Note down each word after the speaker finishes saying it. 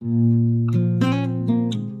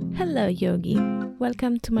Hello, Yogi.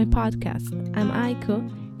 Welcome to my podcast. I'm Aiko,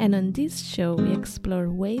 and on this show we explore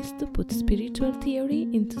ways to put spiritual theory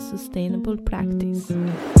into sustainable practice.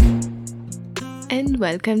 And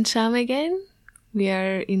welcome, Cham, again. We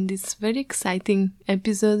are in this very exciting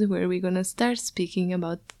episode where we're going to start speaking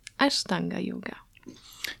about Ashtanga yoga.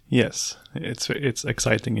 Yes, it's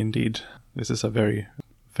exciting indeed. This is a very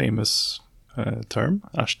famous term,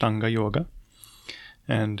 Ashtanga yoga.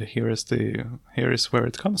 And here is where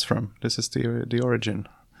it comes from. This is the origin.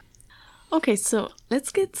 Okay, so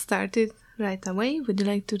let's get started right away. Would you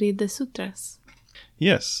like to read the sutras?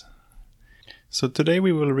 Yes. So today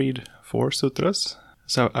we will read 4 sutras.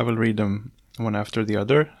 So I will read them one after the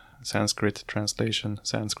other, Sanskrit translation,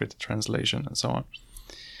 and so on.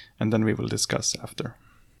 And then we will discuss after.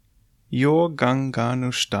 Yo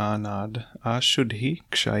ganganushtanad ashuddhi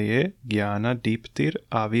kshaye jnana diptir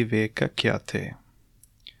aviveka kyate.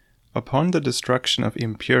 Upon the destruction of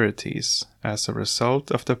impurities as a result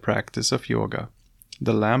of the practice of yoga,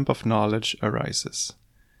 the lamp of knowledge arises.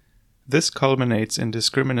 This culminates in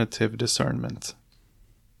discriminative discernment.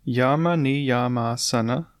 Yama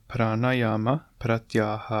niyamasana pranayama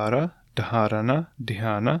pratyahara dharana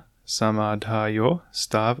dhyana samadhayo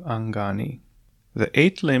stav angani. The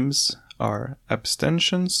 8 limbs are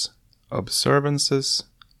abstentions, observances,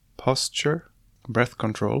 posture, breath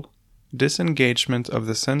control, disengagement of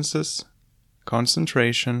the senses,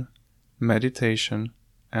 concentration, meditation,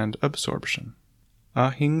 and absorption.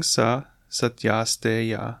 Ahimsa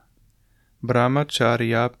satyasteya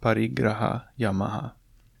brahmacharya parigraha yamaha.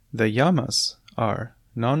 The yamas are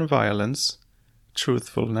non-violence,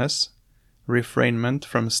 truthfulness, refrainment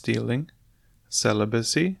from stealing,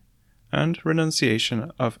 celibacy, and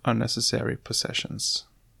renunciation of unnecessary possessions.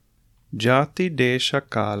 Jati desha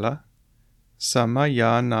kala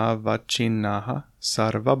Samayanavachinaha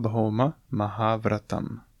Sarvabhauma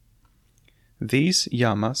Mahavratam. These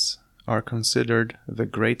yamas are considered the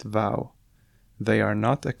great vow. They are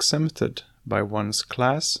not exempted by one's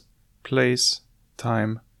class, place,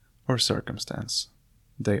 time, or circumstance.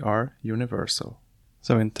 They are universal.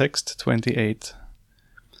 So in text 28,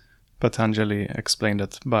 Patanjali explained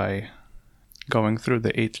it by going through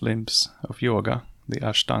the 8 limbs of yoga, the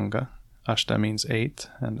Ashtanga. Ashta means 8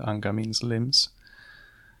 and Anga means limbs.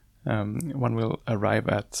 One will arrive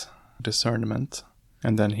at discernment,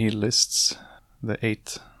 and then he lists the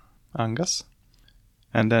 8 Angas,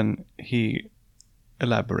 and then he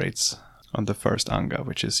elaborates on the first Anga,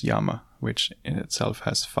 which is Yama, which in itself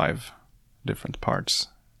has 5 different parts,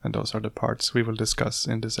 and those are the parts we will discuss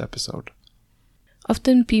in this episode.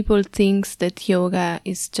 Often people think that yoga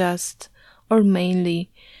is just or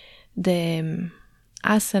mainly the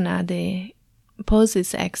asana, the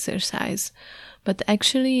poses exercise, but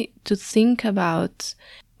actually to think about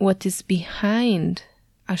what is behind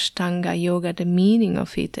Ashtanga yoga, the meaning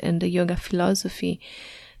of it and the yoga philosophy,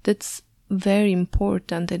 that's very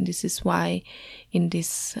important. And this is why in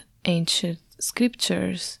these ancient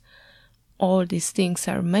scriptures all these things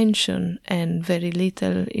are mentioned and very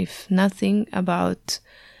little, if nothing, about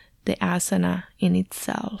the asana in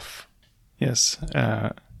itself. Yes,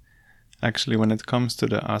 actually, when it comes to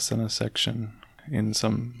the asana section in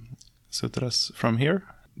some sutras from here,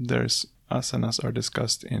 there's asanas are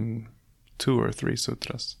discussed in 2 or 3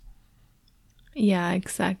 sutras. Yeah,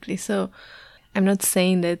 exactly. So I'm not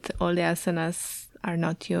saying that all the asanas are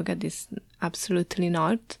not yoga. This absolutely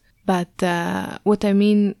not. But what I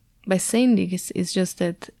mean by saying this is just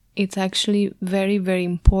that it's actually very, very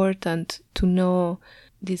important to know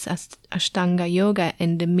this Ashtanga yoga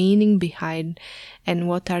and the meaning behind and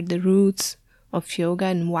what are the roots of yoga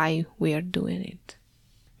and why we are doing it.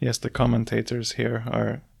 Yes, the commentators here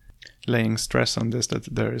are laying stress on this, that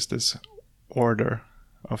there is this order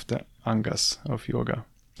of the Angas of yoga,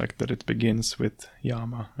 like that it begins with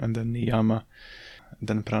Yama and then Niyama,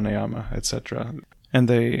 then Pranayama, etc. And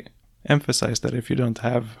they emphasize that if you don't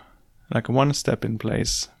have like one step in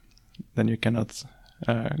place, then you cannot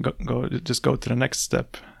go to the next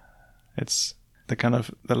step. It's the kind of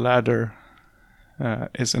the ladder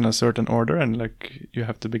is in a certain order, and like you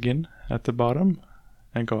have to begin at the bottom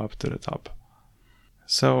and go up to the top.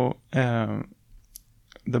 So the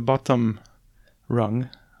bottom rung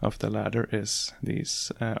of the ladder is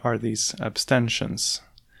these abstentions.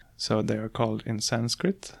 So they are called in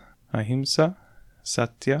Sanskrit Ahimsa,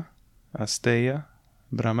 Satya, Asteya,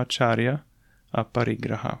 Brahmacharya,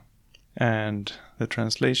 Aparigraha. And the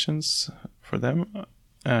translations for them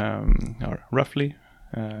are roughly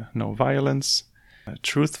no violence,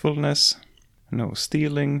 truthfulness, no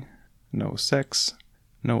stealing, no sex,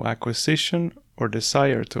 no acquisition or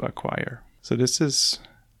desire to acquire. So this is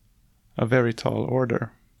a very tall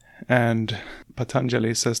order. And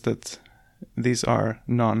Patanjali says that these are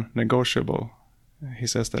non-negotiable. He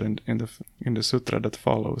says that in the sutra that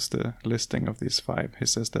follows the listing of these 5, he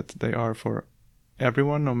says that they are for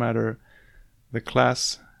everyone, no matter the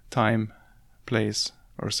class, time, place,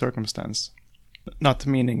 or circumstance. Not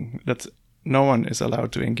meaning that no one is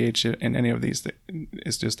allowed to engage in any of these.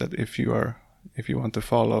 It's just that if you want to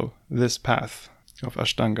follow this path of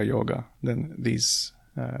Ashtanga yoga, then these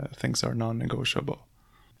things are non-negotiable.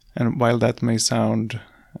 And while that may sound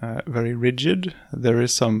very rigid, there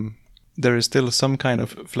is still some kind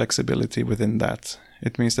of flexibility within that.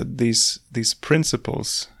 It means that these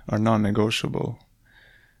principles are non-negotiable,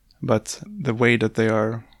 but the way that they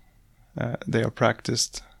are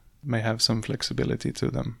practiced may have some flexibility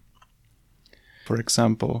to them. For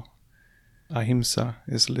example, ahimsa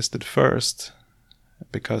is listed first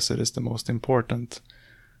because it is the most important.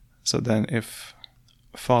 So then if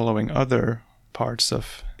following other parts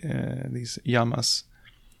of these yamas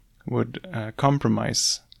would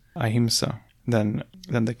compromise ahimsa, then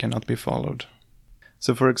they cannot be followed.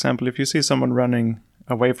 So for example, if you see someone running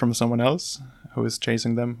away from someone else who is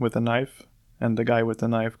chasing them with a knife, and the guy with the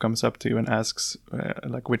knife comes up to you and asks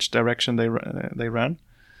which direction they ran,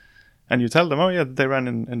 and you tell them, oh yeah, they ran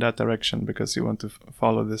in that direction because you want to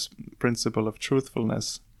follow this principle of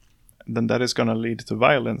truthfulness, then that is going to lead to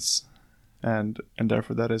violence, and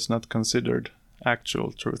therefore that is not considered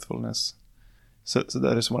actual truthfulness. So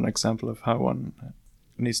that is one example of how one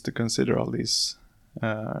needs to consider all these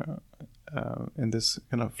in this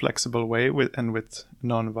kind of flexible way with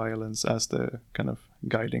non-violence as the kind of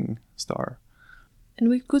guiding star. And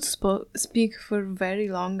we could speak for very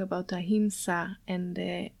long about ahimsa and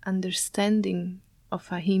the understanding of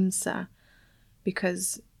ahimsa,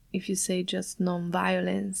 because if you say just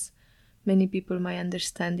non-violence, many people might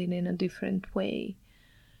understand it in a different way.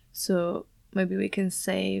 So maybe we can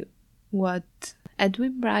say what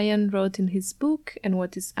Edwin Bryant wrote in his book and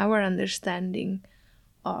what is our understanding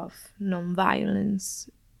of non-violence.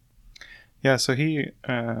 Yeah, so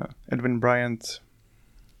Edwin Bryant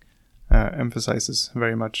emphasizes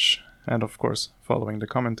very much, and of course following the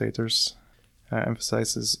commentators,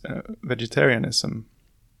 emphasizes vegetarianism,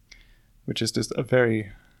 which is just a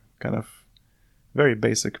very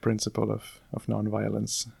basic principle of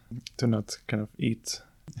non-violence, to not kind of eat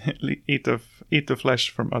the flesh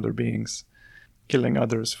from other beings, killing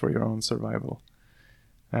others for your own survival.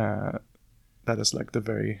 That is like the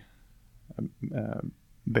very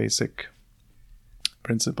basic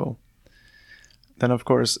principle. Then, of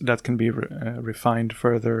course, that can be refined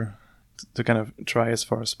further to kind of try as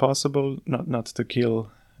far as possible not to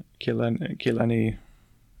kill any,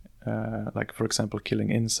 like for example,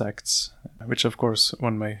 killing insects, which of course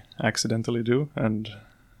one may accidentally do, and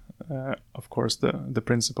of course the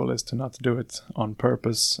principle is to not do it on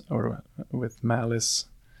purpose or with malice.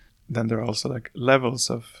 Then there are also like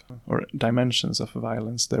levels of or dimensions of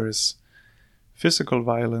violence. There is physical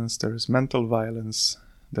violence, there is mental violence,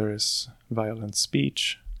 there is violent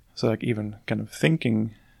speech. So like even kind of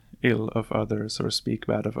thinking ill of others or speak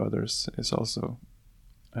bad of others is also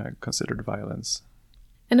considered violence.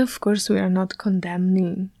 And of course we are not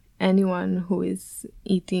condemning anyone who is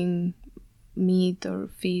eating meat or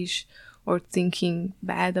fish or thinking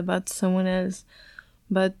bad about someone else,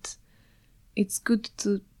 but it's good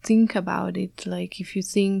to think about it. Like if you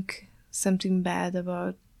think something bad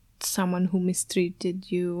about someone who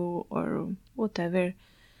mistreated you or whatever,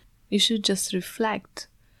 you should just reflect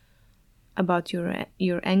about your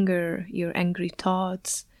anger, your angry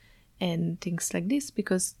thoughts and things like this,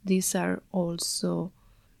 because these are also,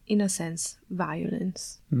 in a sense,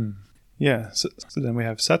 violence. Yeah, so then we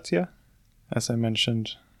have satya, as I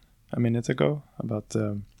mentioned a minute ago, about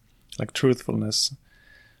like truthfulness.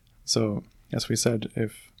 So as we said,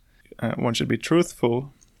 if one should be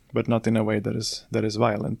truthful, but not in a way that is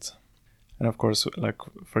violent. And of course, like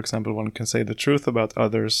for example, one can say the truth about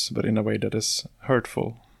others, but in a way that is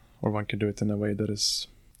hurtful, or one can do it in a way that is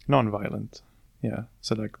non-violent. Yeah,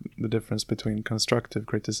 so like the difference between constructive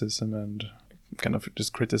criticism and kind of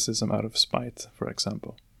just criticism out of spite, for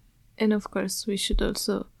example. And of course, we should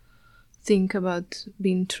also think about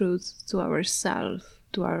being true to ourselves,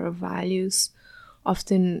 to our values.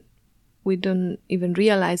 Often we don't even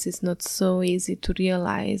realize, it's not so easy to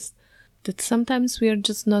realize that sometimes we are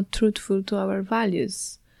just not truthful to our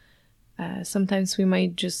values. Sometimes we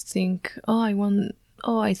might just think,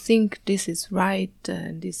 I think this is right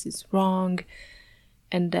and this is wrong,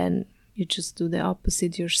 and then you just do the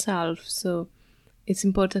opposite yourself. So it's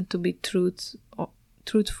important to be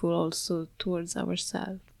truthful also towards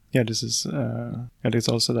ourselves. Yeah, this is and it's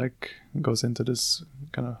also like goes into this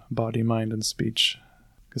kind of body, mind, and speech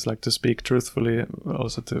It's like to speak truthfully,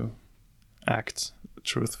 also to act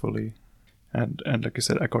truthfully, and like you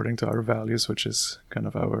said, according to our values, which is kind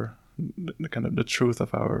of the truth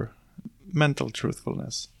of our mental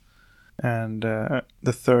truthfulness. And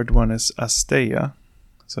the third one is asteya,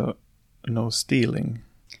 so no stealing.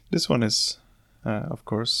 This one is, of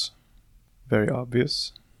course, very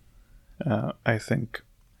obvious. I think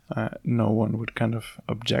no one would kind of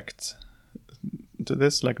object to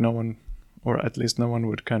this, like no one, or at least no one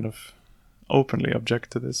would kind of openly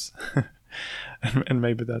object to this. and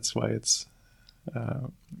maybe that's why it's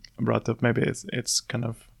brought up. Maybe it's kind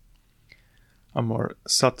of a more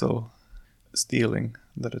subtle stealing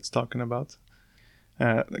that it's talking about.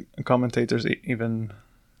 The commentators even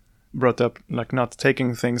brought up like not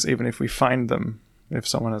taking things even if we find them. If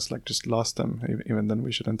someone has like just lost them, even then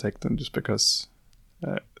we shouldn't take them, just because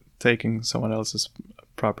taking someone else's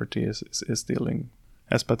property is stealing.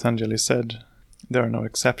 As Patanjali said, there are no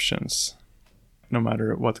exceptions. No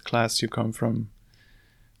matter what class you come from,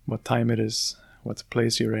 what time it is, what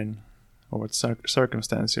place you're in, or what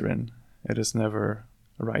circumstance you're in, it is never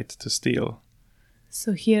right to steal.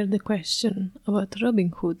 So here the question about Robin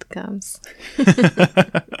Hood comes. That's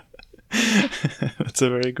a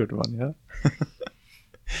very good one, yeah.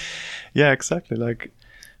 Yeah, exactly. Like,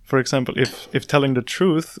 for example, if telling the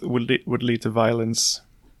truth would lead to violence,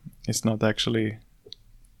 it's not actually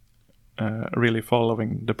really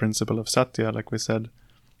following the principle of satya, like we said.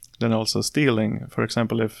 Then also stealing, for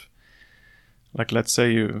example, if, like, let's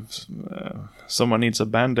say someone needs a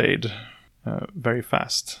band-aid very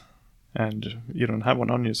fast, and you don't have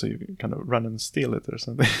one on you, so you kind of run and steal it or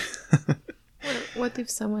something. Well, what if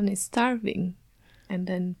someone is starving and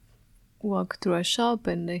then walk through a shop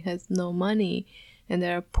and they have no money and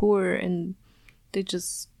they are poor and they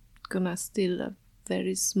just gonna steal a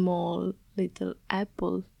very small little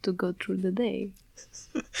apple to go through the day?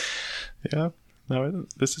 Yeah, now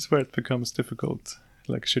this is where it becomes difficult.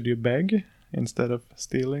 Like, should you beg instead of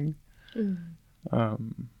stealing?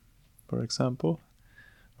 For example,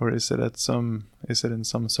 or is it in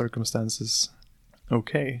some circumstances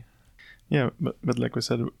okay? Yeah, but like we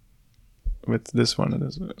said, with this one, it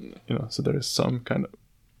is, so there is some kind of,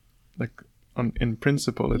 like, in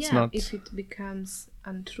principle, it's not. If it becomes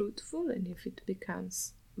untruthful and if it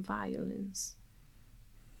becomes violence,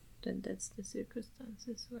 then that's the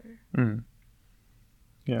circumstances where.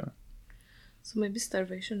 Yeah. So maybe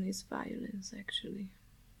starvation is violence, actually.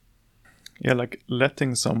 Yeah, like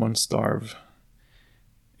letting someone starve.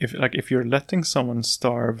 If you're letting someone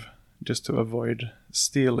starve just to avoid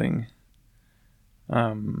stealing,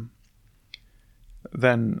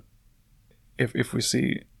 then if we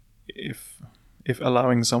see if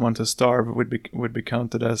allowing someone to starve would be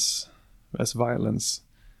counted as violence,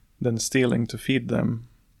 then stealing to feed them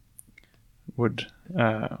would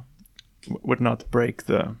not break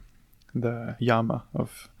the Yama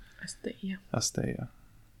of Asteya.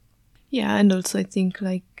 Yeah, and also I think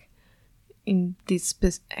like in this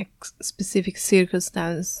specific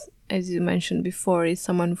circumstance, as you mentioned before, if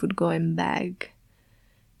someone would go and beg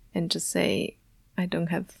and just say, I don't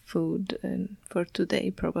have food and for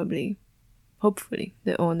today, probably, hopefully,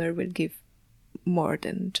 the owner will give more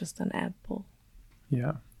than just an apple.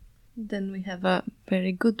 Yeah. Then we have a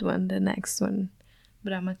very good one, the next one,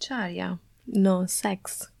 brahmacharya, no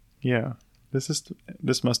sex. Yeah,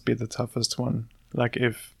 this must be the toughest one. Like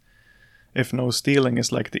if no stealing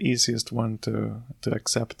is like the easiest one to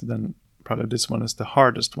accept, then probably this one is the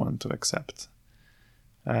hardest one to accept.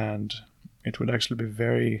 And it would actually be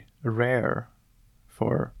very rare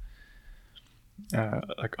for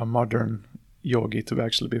like a modern yogi to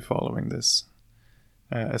actually be following this,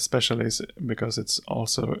 especially because it's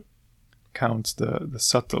also counts the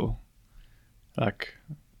subtle, like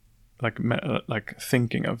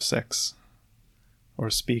thinking of sex or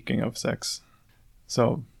speaking of sex.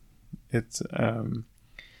 So it's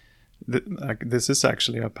this is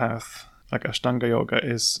actually a path. Like Ashtanga yoga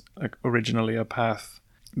is like originally a path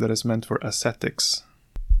that is meant for ascetics,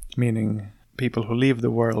 meaning people who leave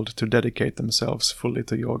the world to dedicate themselves fully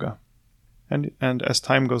to yoga. And as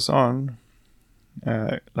time goes on,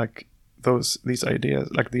 like these ideas,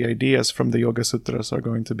 like the ideas from the Yoga Sutras, are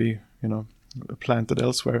going to be, planted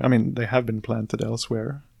elsewhere. I mean, they have been planted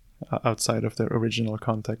elsewhere outside of their original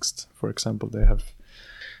context. For example, they have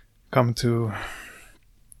come to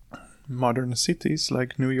modern cities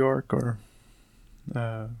like New York or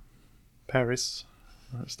Paris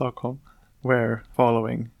or Stockholm, where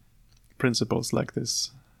following principles like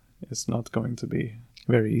this is not going to be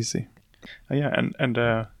very easy.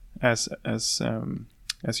 As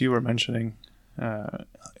you were mentioning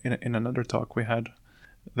in another talk we had,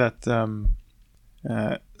 that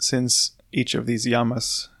since each of these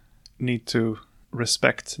yamas need to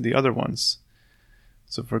respect the other ones.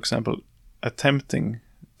 So, for example, attempting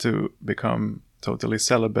to become totally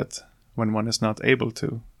celibate when one is not able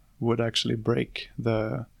to would actually break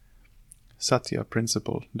the satya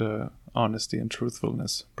principle, the honesty and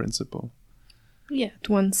truthfulness principle. Yeah,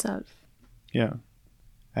 to oneself. Yeah.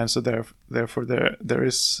 And so therefore there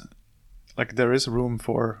is room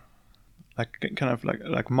for like kind of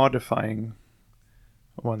like modifying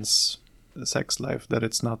one's sex life, that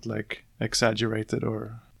it's not like exaggerated,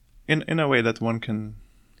 or in a way that one can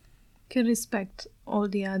respect all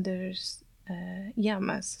the others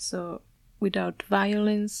yamas, so without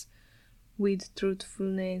violence, with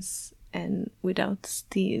truthfulness, and without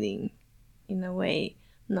stealing, in a way,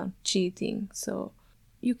 not cheating. So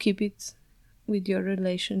you keep it with your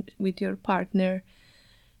relation with your partner,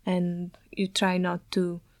 and you try not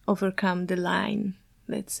to overcome the line,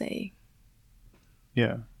 let's say.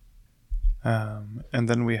 Yeah. And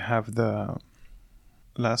then we have the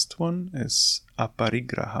last one is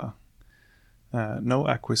aparigraha, no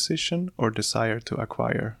acquisition or desire to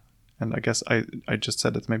acquire. And I guess I just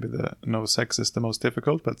said that maybe the no sex is the most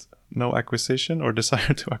difficult, but no acquisition or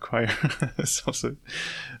desire to acquire is also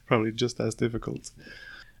probably just as difficult.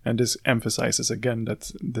 And this emphasizes again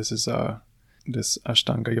that this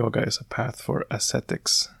Ashtanga yoga is a path for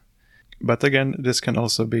ascetics. But again, this can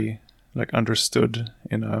also be like understood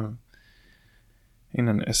in an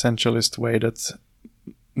essentialist way, that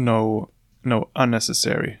no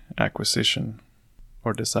unnecessary acquisition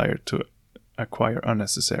or desire to acquire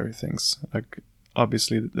unnecessary things. Like,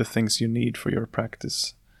 obviously the things you need for your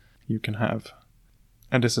practice you can have.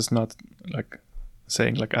 And this is not like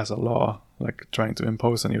saying like as a law, like trying to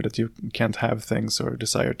impose on you that you can't have things or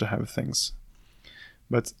desire to have things.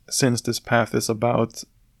 But since this path is about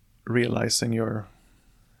realizing your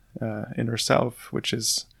inner self, which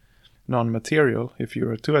is non-material, if you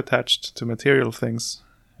are too attached to material things,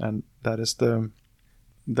 and that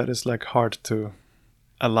is like hard to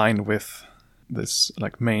align with this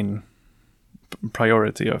like main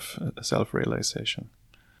priority of self-realization.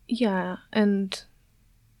 Yeah, and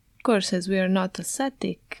of course, as we are not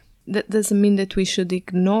ascetic, that doesn't mean that we should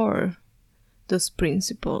ignore those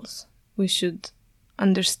principles. We should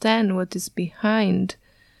understand what is behind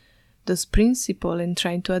those principles and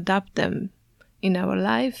try to adapt them in our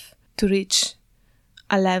life to reach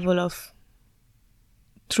a level of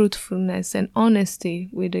truthfulness and honesty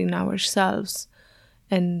within ourselves,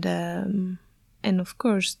 and of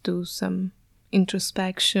course do some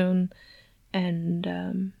introspection and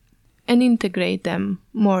integrate them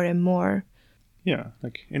more and more. Yeah,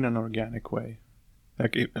 like in an organic way.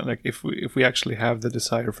 If we actually have the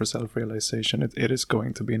desire for self-realization, it is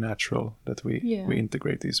going to be natural that we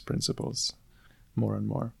integrate these principles more and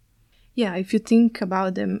more. Yeah, if you think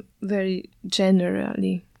about them very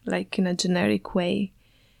generally, like in a generic way,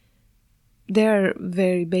 they're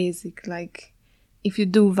very basic. Like, if you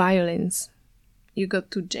do violence, you go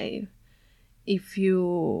to jail. If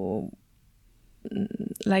you,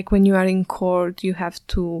 like when you are in court, you have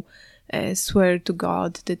to swear to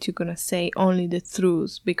God that you're gonna say only the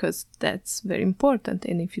truth, because that's very important.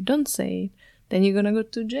 And if you don't say it, then you're gonna go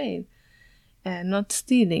to jail. Not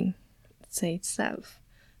stealing, say itself.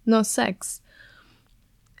 No sex.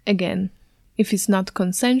 Again, if it's not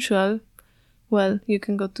consensual, well, you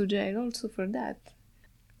can go to jail also for that.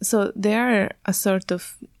 So they are a sort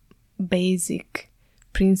of basic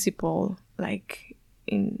principle, like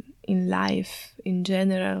in life in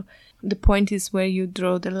general. The point is where you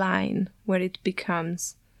draw the line, where it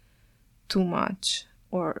becomes too much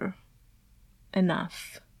or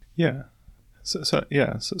enough. Yeah. So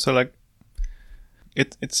like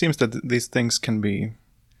it seems that these things can be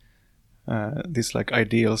these like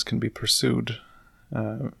ideals can be pursued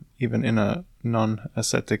even in a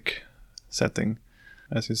non-ascetic setting,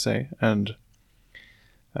 as you say. And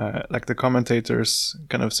like the commentators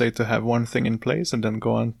kind of say to have one thing in place and then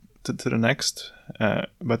go on to the next.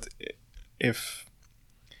 But if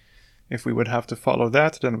we would have to follow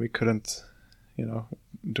that, then we couldn't,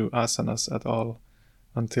 do asanas at all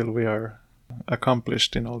until we are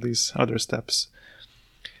accomplished in all these other steps.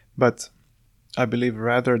 But I believe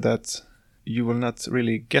rather that you will not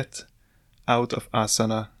really get out of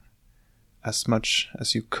asana as much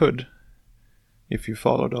as you could if you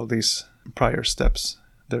followed all these prior steps.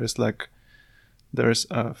 There is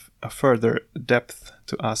a further depth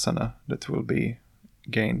to asana that will be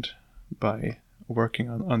gained by working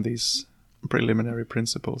on these preliminary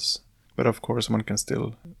principles. But of course, one can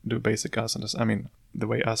still do basic asanas. I mean, the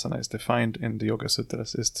way asana is defined in the Yoga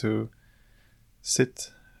Sutras is to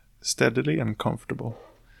sit steadily and comfortable.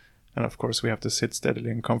 And of course, we have to sit steadily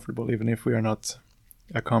and comfortable, even if we are not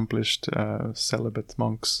accomplished celibate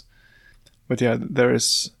monks. But yeah, there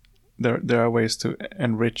are ways to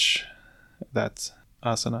enrich that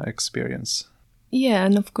asana experience. Yeah,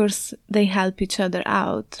 and of course they help each other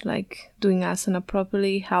out, like doing asana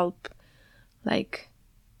properly help like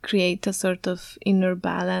create a sort of inner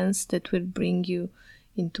balance that will bring you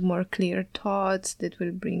into more clear thoughts, that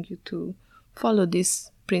will bring you to follow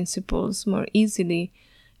these principles more easily.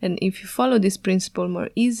 And if you follow this principle more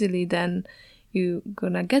easily, then you're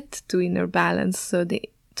gonna get to inner balance. So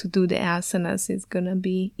to do the asanas is gonna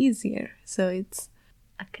be easier. So it's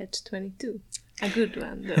a catch-22. A good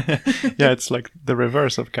one, though. Yeah, it's like the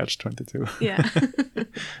reverse of catch-22. Yeah.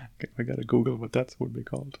 Okay, we gotta Google what that would be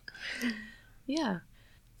called. Yeah.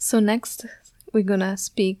 So next, we're gonna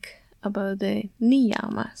speak about the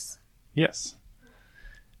niyamas. Yes.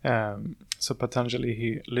 So Patanjali,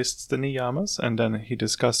 he lists the niyamas and then he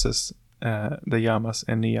discusses the yamas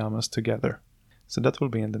and niyamas together. So that will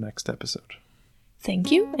be in the next episode.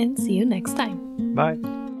 Thank you and see you next time. Bye.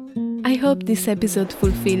 I hope this episode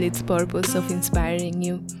fulfilled its purpose of inspiring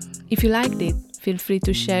you. If you liked it, feel free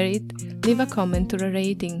to share it, leave a comment or a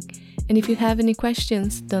rating. And if you have any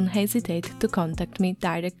questions, don't hesitate to contact me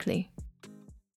directly.